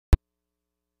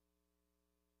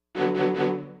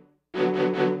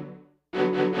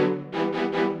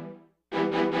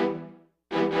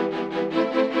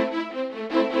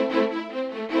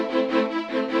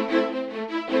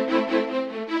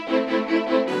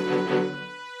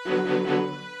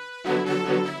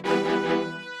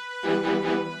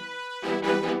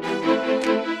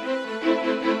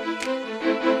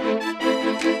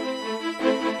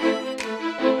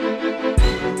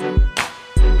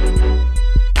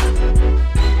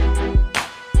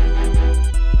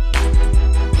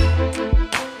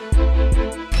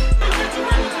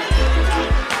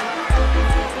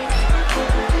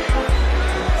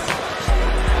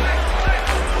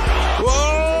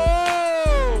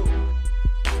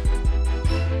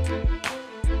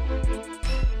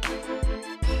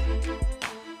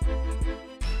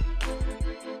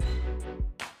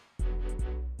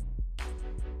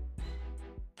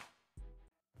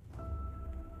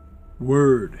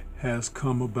Word has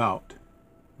come about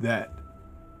that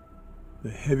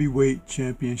the heavyweight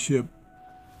championship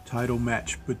title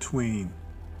match between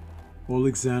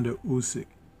Alexander Usyk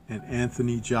and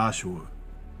Anthony Joshua,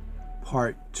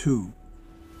 Part 2,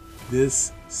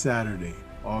 this Saturday,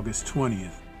 August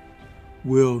 20th,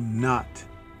 will not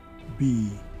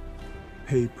be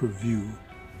pay-per-view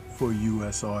for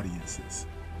U.S. audiences.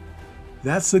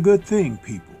 That's a good thing,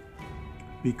 people,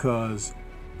 because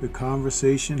the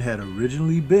conversation had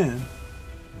originally been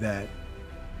that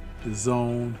the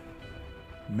Zone,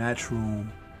 Matchroom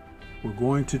were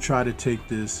going to try to take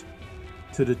this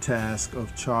to the task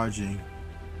of charging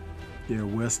their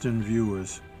Western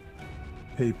viewers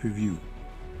pay-per-view.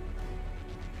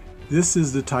 This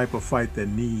is the type of fight that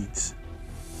needs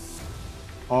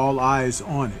all eyes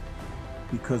on it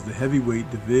because the heavyweight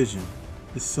division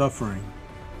is suffering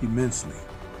immensely.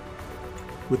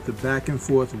 With the back and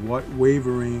forth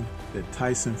wavering that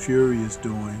Tyson Fury is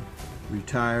doing,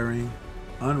 retiring,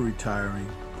 unretiring,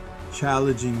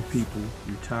 challenging people,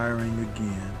 retiring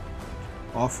again,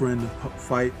 offering to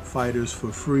fight fighters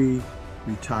for free,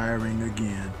 retiring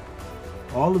again.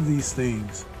 All of these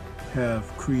things have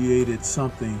created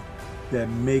something that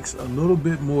makes a little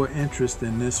bit more interest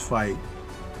in this fight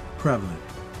prevalent.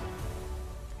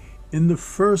 In the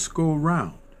first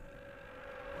go-round,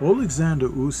 Alexander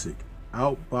Usyk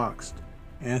outboxed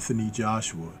Anthony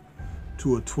Joshua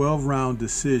to a 12-round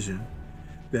decision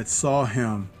that saw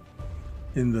him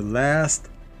in the last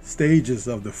stages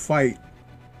of the fight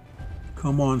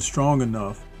come on strong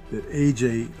enough that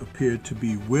AJ appeared to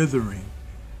be withering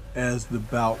as the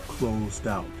bout closed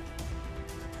out.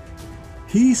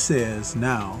 He says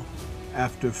now,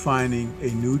 after finding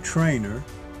a new trainer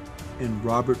in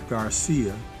Robert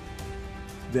Garcia,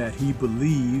 that he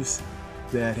believes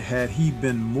that had he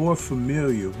been more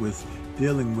familiar with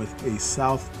dealing with a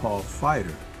southpaw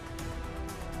fighter,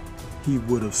 he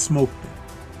would have smoked him.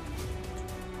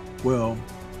 Well,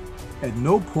 at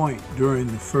no point during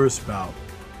the first bout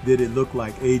did it look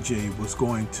like AJ was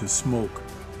going to smoke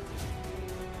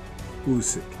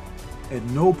Usyk. At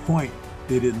no point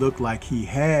did it look like he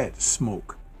had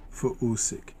smoke for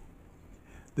Usyk.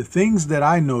 The things that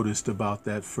I noticed about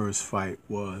that first fight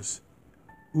was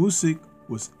Usyk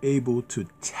was able to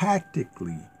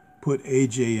tactically put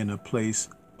AJ in a place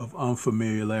of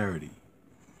unfamiliarity.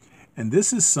 And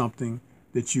this is something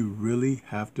that you really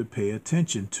have to pay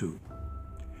attention to,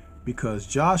 because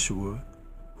Joshua,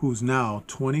 who's now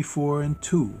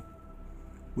 24-2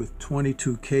 with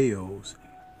 22 KOs,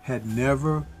 had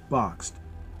never boxed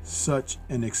such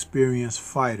an experienced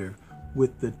fighter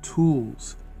with the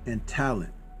tools and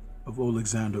talent of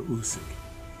Alexander Usyk.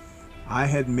 I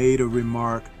had made a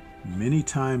remark many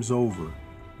times over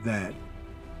that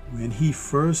when he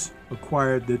first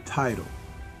acquired the title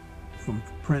from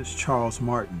Prince Charles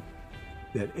Martin,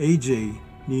 that AJ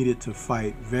needed to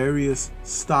fight various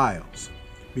styles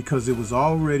because it was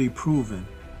already proven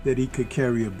that he could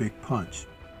carry a big punch,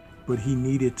 but he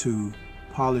needed to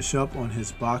polish up on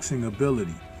his boxing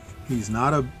ability.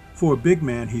 For a big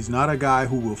man, he's not a guy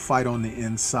who will fight on the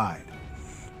inside.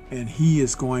 And he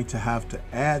is going to have to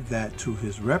add that to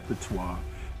his repertoire,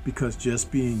 because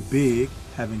just being big,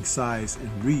 having size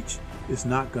and reach is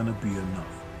not going to be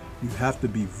enough. You have to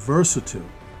be versatile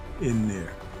in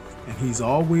there. And he's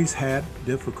always had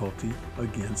difficulty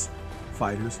against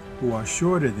fighters who are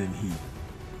shorter than he.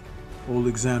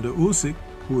 Alexander Usyk,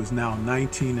 who is now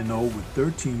 19-0 with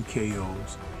 13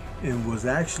 KOs, and was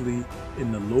actually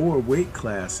in the lower weight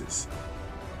classes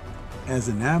as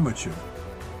an amateur,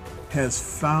 has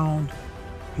found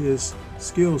his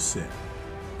skill set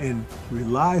and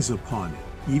relies upon it,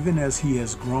 even as he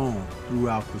has grown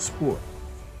throughout the sport,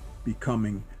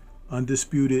 becoming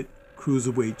undisputed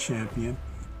cruiserweight champion,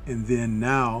 and then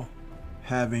now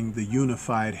having the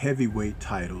unified heavyweight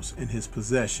titles in his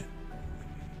possession.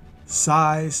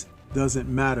 Size doesn't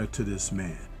matter to this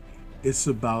man. It's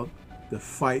about the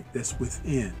fight that's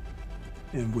within.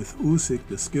 And with Usyk,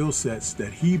 the skill sets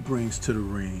that he brings to the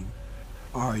ring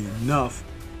are enough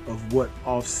of what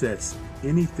offsets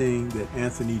anything that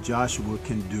Anthony Joshua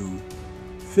can do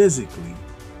physically.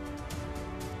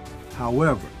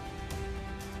 However,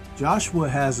 Joshua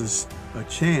has a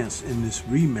chance in this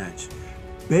rematch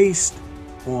based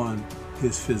on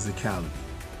his physicality.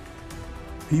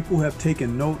 People have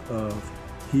taken note of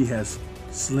he has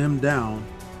slimmed down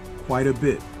quite a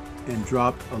bit and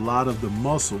dropped a lot of the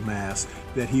muscle mass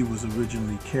that he was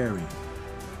originally carrying.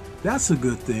 That's a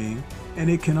good thing, and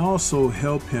it can also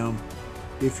help him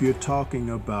if you're talking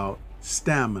about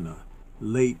stamina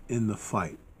late in the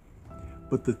fight.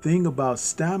 But the thing about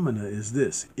stamina is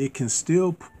this: it can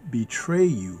still betray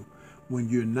you when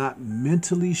you're not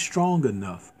mentally strong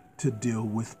enough to deal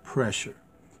with pressure.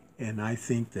 And I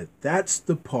think that that's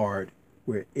the part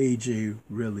where AJ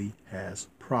really has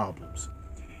problems.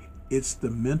 It's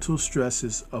the mental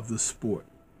stresses of the sport.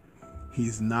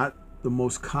 He's not the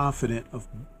most confident of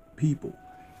people.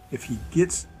 If he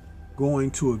gets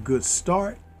going to a good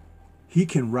start, he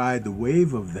can ride the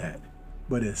wave of that.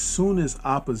 But as soon as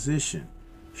opposition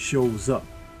shows up,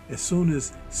 as soon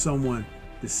as someone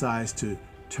decides to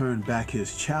turn back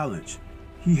his challenge,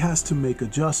 he has to make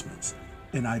adjustments.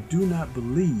 And I do not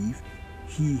believe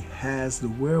he has the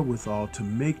wherewithal to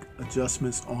make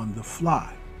adjustments on the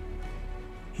fly.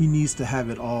 He needs to have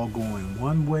it all going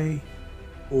one way,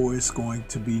 or it's going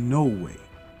to be no way.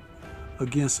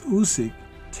 Against Usyk,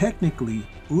 technically,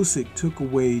 Usyk took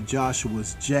away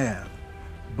Joshua's jab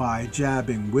by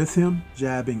jabbing with him,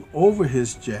 jabbing over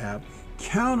his jab,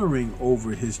 countering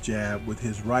over his jab with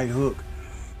his right hook,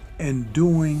 and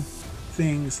doing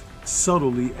things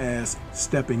subtly as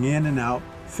stepping in and out,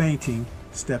 feinting,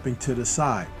 stepping to the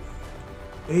side.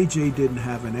 AJ didn't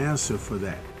have an answer for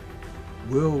that.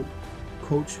 Will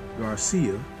Coach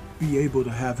Garcia be able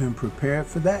to have him prepared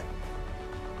for that?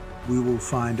 We will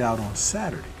find out on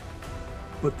Saturday.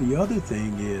 But the other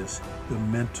thing is the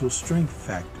mental strength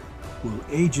factor. Will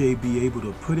AJ be able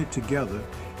to put it together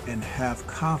and have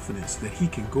confidence that he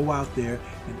can go out there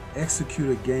and execute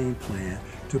a game plan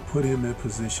to put him in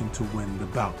position to win the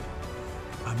bout?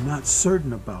 I'm not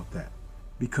certain about that,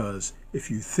 because if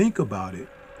you think about it,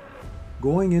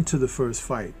 going into the first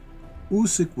fight,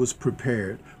 Usyk was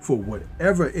prepared for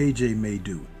whatever AJ may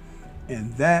do.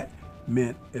 And that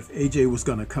meant if AJ was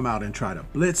going to come out and try to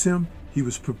blitz him, he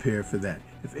was prepared for that.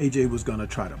 If AJ was going to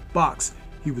try to box,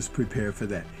 he was prepared for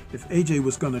that. If AJ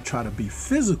was going to try to be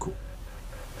physical,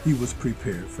 he was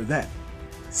prepared for that.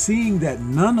 Seeing that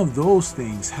none of those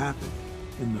things happened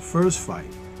in the first fight,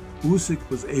 Usyk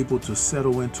was able to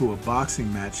settle into a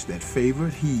boxing match that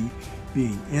favored he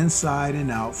being inside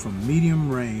and out from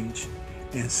medium range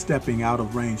and stepping out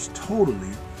of range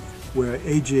totally, where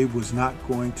AJ was not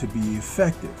going to be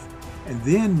effective. And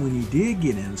then when he did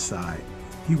get inside,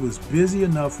 he was busy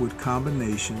enough with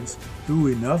combinations, threw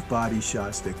enough body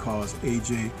shots that caused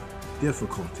AJ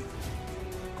difficulty.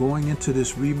 Going into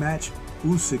this rematch,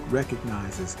 Usyk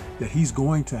recognizes that he's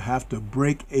going to have to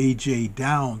break AJ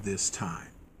down this time.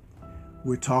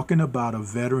 We're talking about a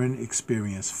veteran,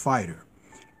 experienced fighter,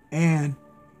 and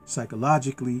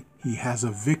psychologically, he has a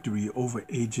victory over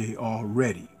AJ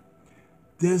already.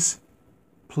 This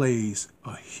plays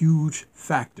a huge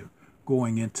factor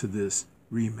going into this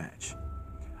rematch.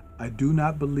 I do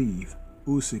not believe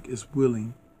Usyk is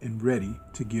willing and ready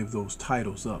to give those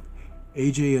titles up.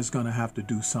 AJ is going to have to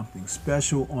do something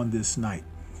special on this night,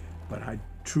 but I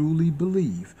truly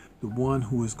believe the one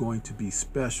who is going to be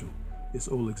special is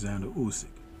Alexander Usyk.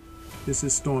 This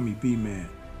is Stormy B-Man.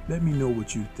 Let me know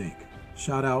what you think.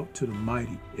 Shout out to the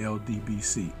mighty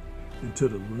LDBC. Until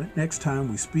the next time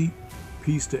we speak,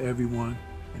 peace to everyone,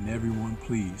 and everyone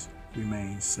please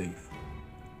remain safe.